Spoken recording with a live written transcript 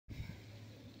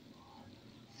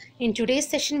In today's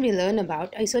session, we learn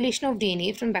about isolation of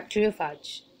DNA from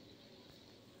bacteriophage.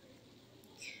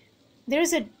 There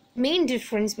is a main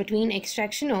difference between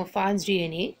extraction of phage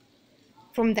DNA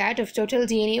from that of total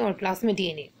DNA or plasmid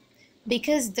DNA,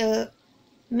 because the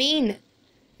main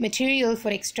material for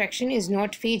extraction is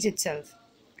not phage itself.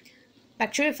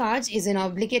 Bacteriophage is an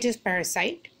obligative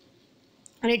parasite,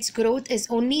 and its growth is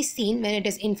only seen when it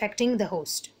is infecting the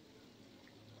host.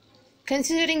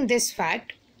 Considering this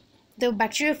fact, the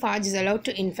bacteriophage is allowed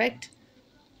to infect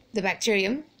the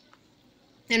bacterium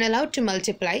and allowed to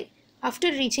multiply after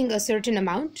reaching a certain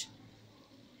amount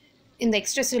in the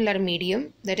extracellular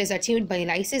medium that is achieved by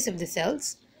lysis of the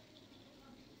cells.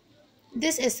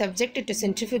 This is subjected to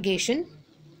centrifugation,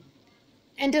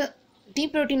 and a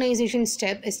deproteinization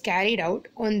step is carried out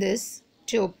on this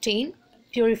to obtain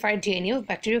purified DNA of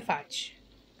bacteriophage.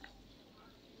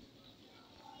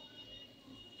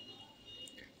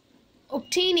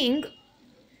 Obtaining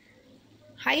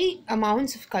high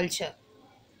amounts of culture.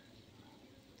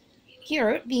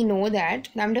 Here we know that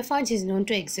lambdaphage is known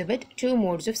to exhibit two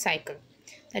modes of cycle,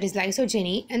 that is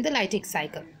lysogeny and the lytic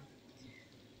cycle.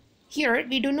 Here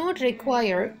we do not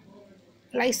require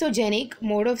lysogenic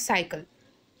mode of cycle.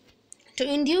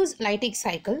 To induce lytic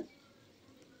cycle,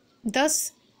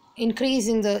 thus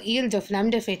increasing the yield of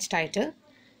lambdaphage titer,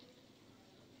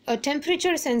 a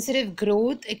temperature sensitive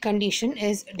growth condition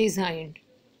is designed.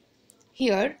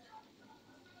 Here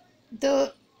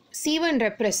the C1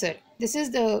 repressor, this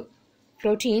is the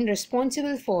protein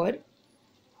responsible for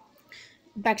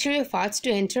bacteriophage to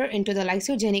enter into the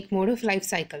lysogenic mode of life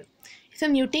cycle. If a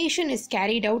mutation is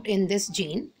carried out in this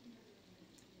gene,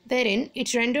 therein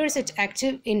it renders it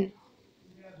active in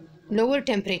lower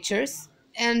temperatures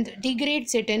and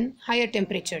degrades it in higher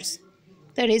temperatures.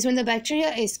 That is, when the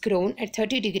bacteria is grown at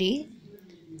 30 degree,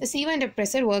 the C1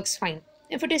 repressor works fine.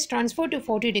 If it is transferred to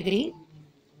 40 degree,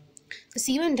 the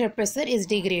C1 repressor is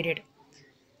degraded.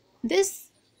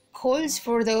 This holds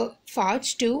for the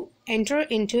phage to enter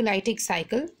into lytic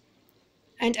cycle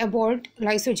and abort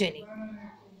lysogeny.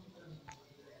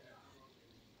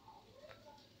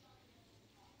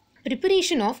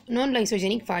 Preparation of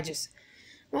non-lysogenic phages.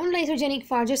 Non-lysogenic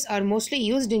phages are mostly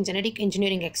used in genetic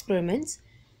engineering experiments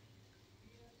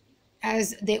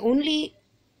as they only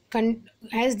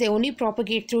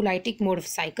propagate through lytic mode of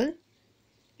cycle,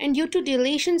 and due to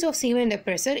deletions of C1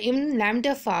 repressor, even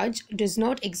lambda phage does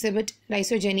not exhibit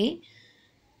lysogeny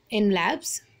in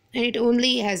labs, and it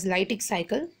only has lytic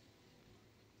cycle.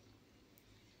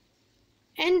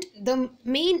 And the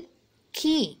main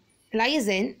key lies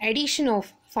in addition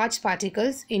of phage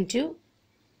particles into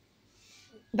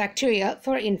bacteria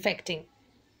for infecting.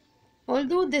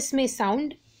 Although this may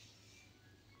sound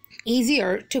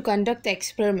easier to conduct the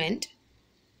experiment,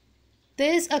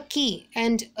 there is a key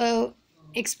and a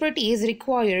expertise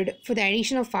required for the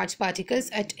addition of phage particles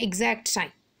at exact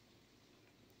time.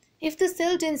 If the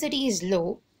cell density is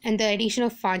low and the addition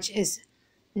of phage is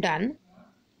done,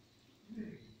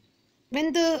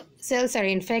 when the cells are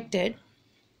infected,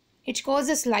 it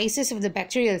causes lysis of the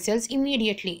bacterial cells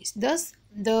immediately. Thus,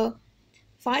 the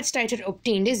phage titer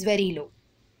obtained is very low.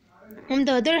 On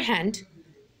the other hand,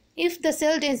 if the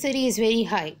cell density is very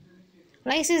high,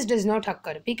 lysis does not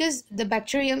occur because the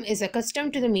bacterium is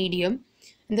accustomed to the medium,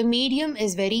 and the medium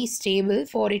is very stable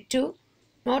for it to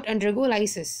not undergo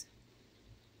lysis.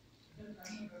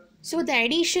 So the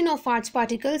addition of phage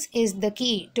particles is the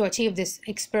key to achieve this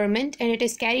experiment, and it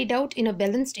is carried out in a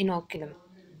balanced inoculum,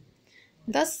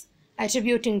 thus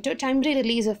attributing to timely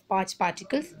release of phage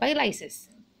particles by lysis.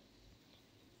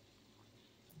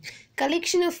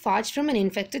 Collection of phage from an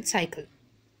infected cycle.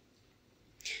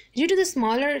 Due to the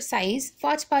smaller size,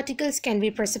 phage particles can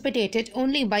be precipitated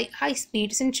only by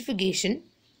high-speed centrifugation.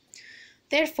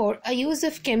 Therefore, a use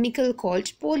of chemical called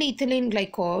polyethylene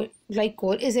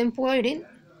glycol is employed in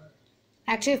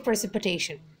active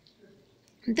precipitation.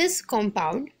 This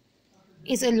compound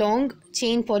is a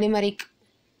long-chain polymeric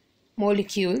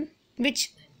molecule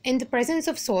which, in the presence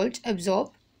of salt,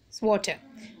 absorbs water.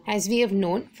 As we have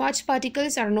known, phage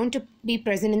particles are known to be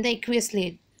present in the aqueous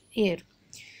air.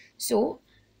 So,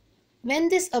 when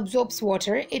this absorbs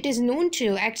water, it is known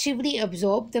to actively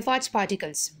absorb the phage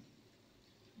particles.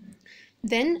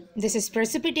 Then this is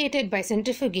precipitated by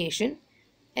centrifugation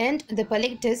and the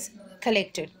pellet is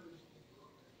collected.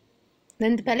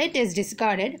 Then the pellet is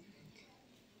discarded,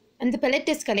 and the pellet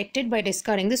is collected by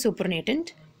discarding the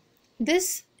supernatant.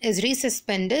 This is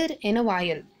resuspended in a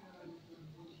vial.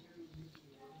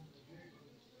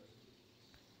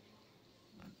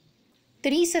 The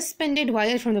resuspended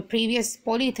vial from the previous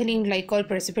polyethylene glycol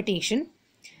precipitation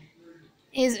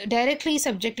is directly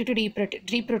subjected to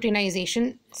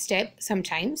reproteinization step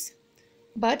sometimes,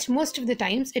 but most of the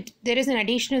times there is an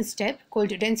additional step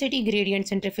called density gradient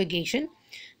centrifugation,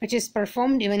 which is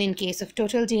performed even in case of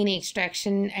total DNA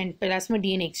extraction and plasma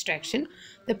DNA extraction.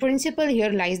 The principle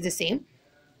here lies the same.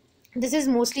 This is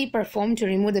mostly performed to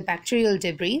remove the bacterial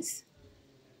debris.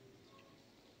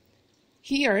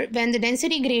 Here, when the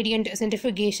density gradient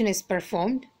centrifugation is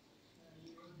performed,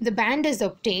 the band is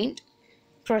obtained,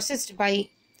 processed by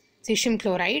cesium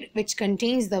chloride, which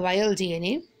contains the viral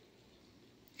DNA.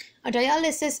 A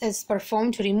dialysis is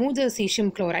performed to remove the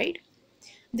cesium chloride.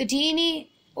 The DNA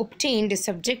obtained is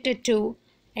subjected to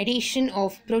addition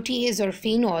of protease or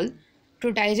phenol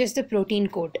to digest the protein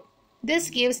coat.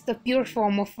 This gives the pure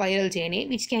form of viral DNA,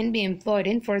 which can be employed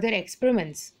in further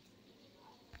experiments.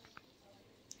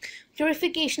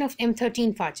 Purification of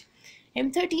M13 phage.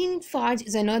 M13 phage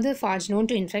is another phage known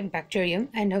to infect bacterium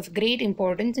and of great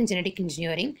importance in genetic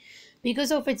engineering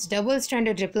because of its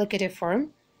double-stranded replicative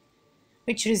form,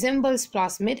 which resembles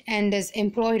plasmid and is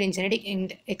employed in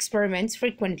genetic experiments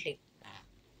frequently.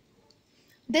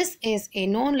 This is a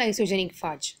non-lysogenic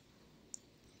phage,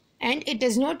 and it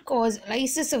does not cause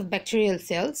lysis of bacterial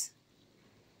cells,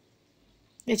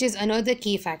 which is another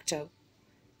key factor.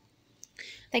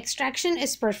 The extraction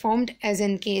is performed as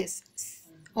in case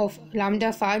of lambda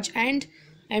phage, and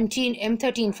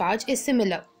M13 phage is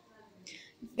similar,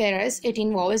 whereas it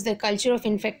involves the culture of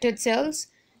infected cells,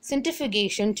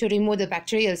 centrifugation to remove the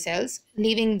bacterial cells,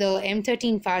 leaving the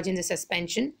M13 phage in the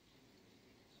suspension,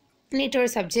 later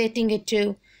subjecting it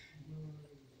to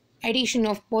addition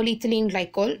of polyethylene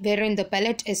glycol, wherein the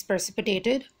pellet is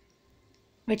precipitated,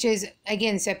 which is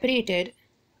again separated,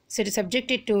 so it is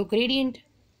subjected to gradient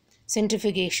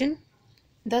centrifugation,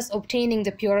 thus obtaining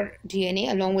the pure DNA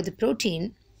along with the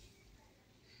protein,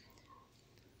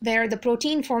 where the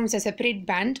protein forms a separate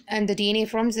band and the DNA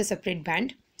forms a separate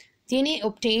band. DNA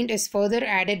obtained is further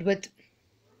added with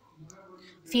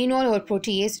phenol or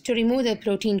protease to remove the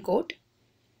protein coat,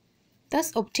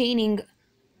 thus obtaining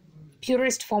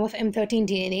purest form of M13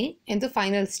 DNA in the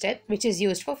final step, which is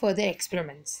used for further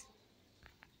experiments.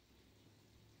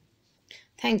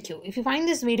 Thank you. If you find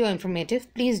this video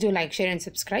informative, please do like, share and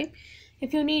subscribe.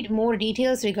 If you need more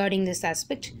details regarding this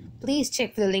aspect, please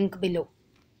check the link below.